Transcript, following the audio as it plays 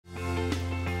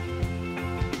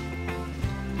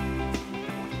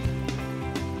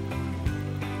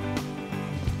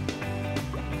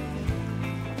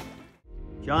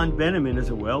John Benemann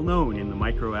is well-known in the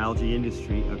microalgae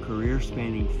industry, a career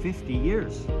spanning 50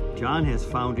 years. John has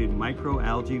founded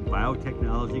microalgae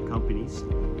biotechnology companies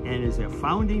and is a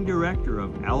founding director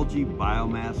of Algae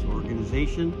Biomass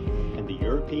Organization and the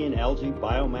European Algae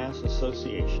Biomass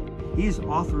Association. He is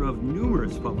author of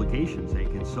numerous publications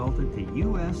and consultant to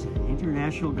U.S. and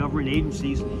international government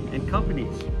agencies and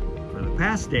companies. For the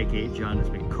past decade, John has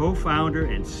been co-founder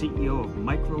and CEO of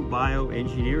Microbio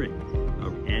Engineering.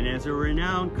 And as a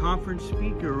renowned conference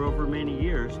speaker over many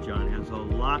years, John has a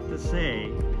lot to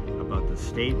say about the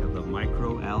state of the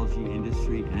microalgae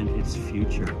industry and its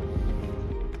future.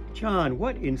 John,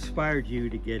 what inspired you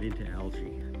to get into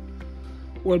algae?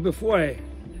 Well, before I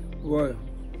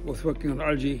was working on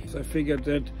algae, I figured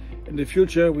that in the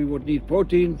future we would need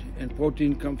protein, and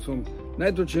protein comes from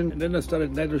nitrogen, and then I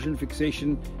started nitrogen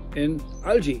fixation in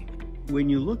algae. When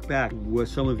you look back, what were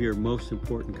some of your most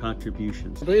important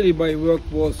contributions? Really, my work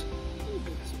was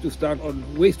to start on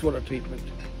wastewater treatment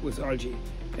with algae,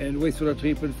 and wastewater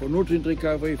treatment for nutrient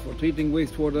recovery, for treating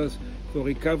wastewaters, for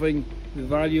recovering the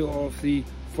value of the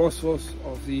phosphorus,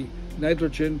 of the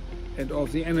nitrogen, and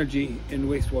of the energy in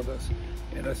wastewaters.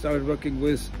 And I started working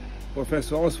with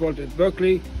Professor Oswald at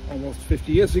Berkeley almost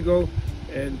 50 years ago,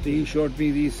 and he showed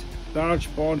me these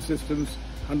large pond systems,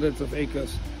 hundreds of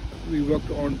acres. We worked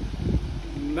on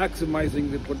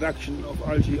maximizing the production of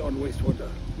algae on wastewater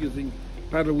using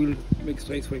paddle wheel mixed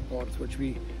raceway ponds, which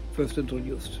we first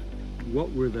introduced.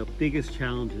 What were the biggest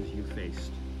challenges you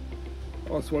faced?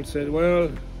 Oswald said,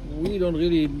 well, we don't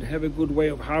really have a good way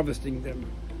of harvesting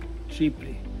them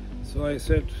cheaply. So I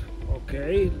said,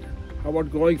 okay, how about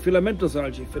growing filamentous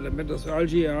algae? Filamentous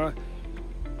algae are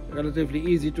relatively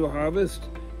easy to harvest.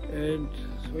 And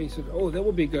so he said, oh, that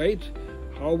would be great.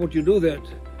 How would you do that?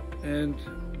 And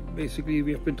basically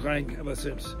we have been trying ever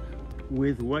since.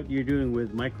 With what you're doing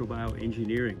with microbio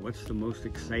engineering, what's the most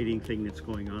exciting thing that's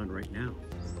going on right now?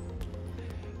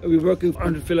 We're working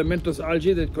on filamentous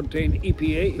algae that contain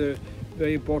EPA, a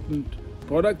very important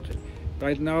product.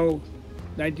 Right now,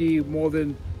 more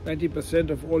than 90%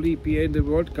 of all EPA in the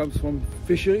world comes from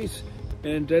fisheries,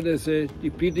 and that is a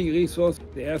depleting resource.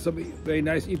 There are some very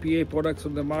nice EPA products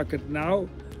on the market now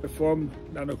from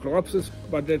nanochlorosis,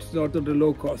 but that's not a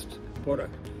low-cost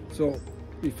product. So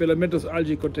the filamentous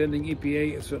algae containing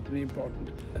EPA is certainly important.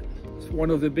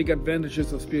 One of the big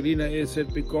advantages of Spirulina is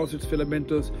that because it's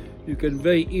filamentous, you can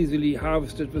very easily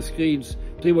harvest it with screens.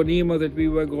 Tribonema that we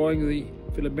were growing, the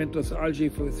filamentous algae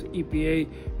with EPA,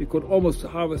 we could almost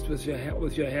harvest with your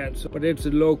hands, but it's a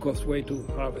low-cost way to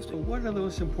harvest. So what are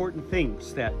those important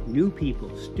things that new people,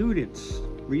 students,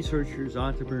 researchers,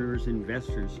 entrepreneurs,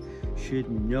 investors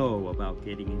should know about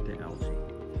getting into algae?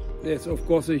 There's of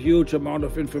course a huge amount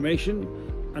of information.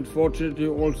 Unfortunately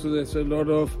also there's a lot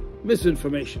of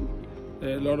misinformation.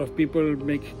 A lot of people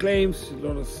make claims, a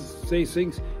lot of say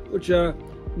things which are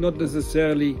not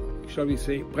necessarily, shall we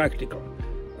say, practical.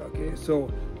 Okay, so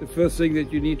the first thing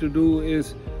that you need to do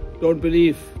is don't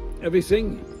believe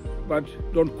everything, but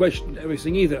don't question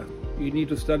everything either. You need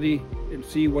to study and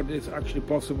see what is actually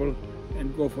possible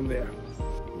and go from there.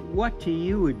 What to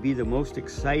you would be the most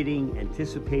exciting,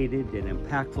 anticipated, and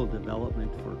impactful development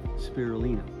for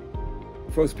Spirulina?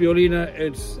 For Spirulina,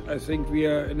 I think we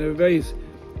are in a very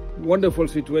wonderful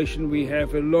situation. We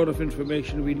have a lot of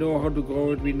information. We know how to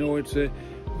grow it. We know it's a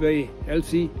very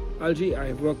healthy algae. I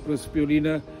have worked with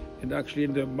Spirulina and actually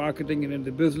in the marketing and in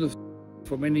the business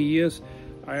for many years.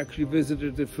 I actually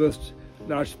visited the first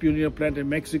large Spirulina plant in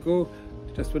Mexico.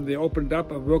 Just when they opened up,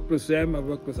 I worked with them. I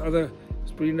worked with other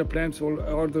Spirulina plants all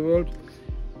around the world.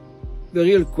 The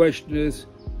real question is,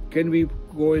 can we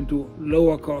go into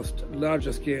lower cost,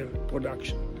 larger scale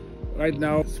production? Right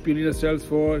now, Spirulina sells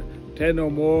for $10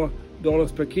 or more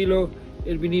per kilo,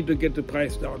 and we need to get the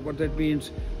price down. What that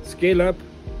means, scale up.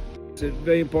 It's a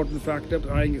very important factor.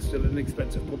 Drying is still an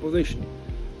expensive proposition.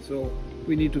 So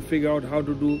we need to figure out how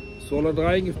to do solar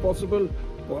drying if possible,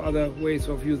 or other ways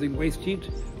of using waste heat.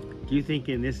 Do you think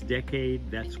in this decade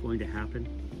that's going to happen?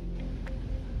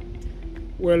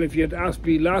 Well, if you had asked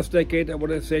me last decade, I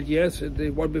would have said yes, and the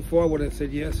one before I would have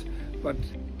said yes. But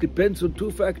it depends on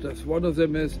two factors. One of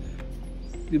them is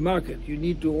the market. You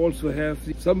need to also have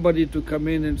somebody to come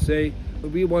in and say,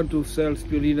 we want to sell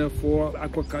Spirulina for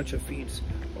aquaculture feeds,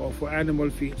 or for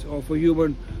animal feeds, or for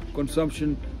human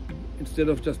consumption, instead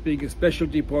of just being a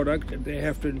specialty product, and they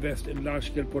have to invest in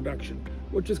large-scale production,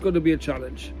 which is going to be a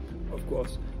challenge, of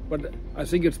course. But I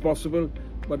think it's possible,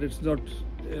 but it's not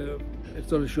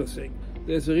a sure thing.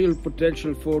 There's a real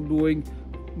potential for doing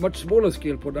much smaller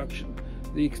scale production.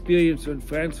 The experience in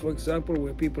France, for example,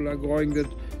 where people are growing that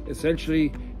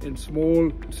essentially in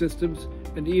small systems,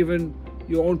 and even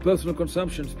your own personal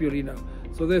consumption spirulina.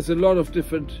 So there's a lot of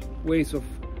different ways of,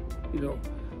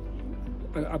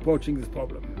 approaching this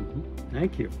problem.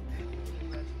 Thank you.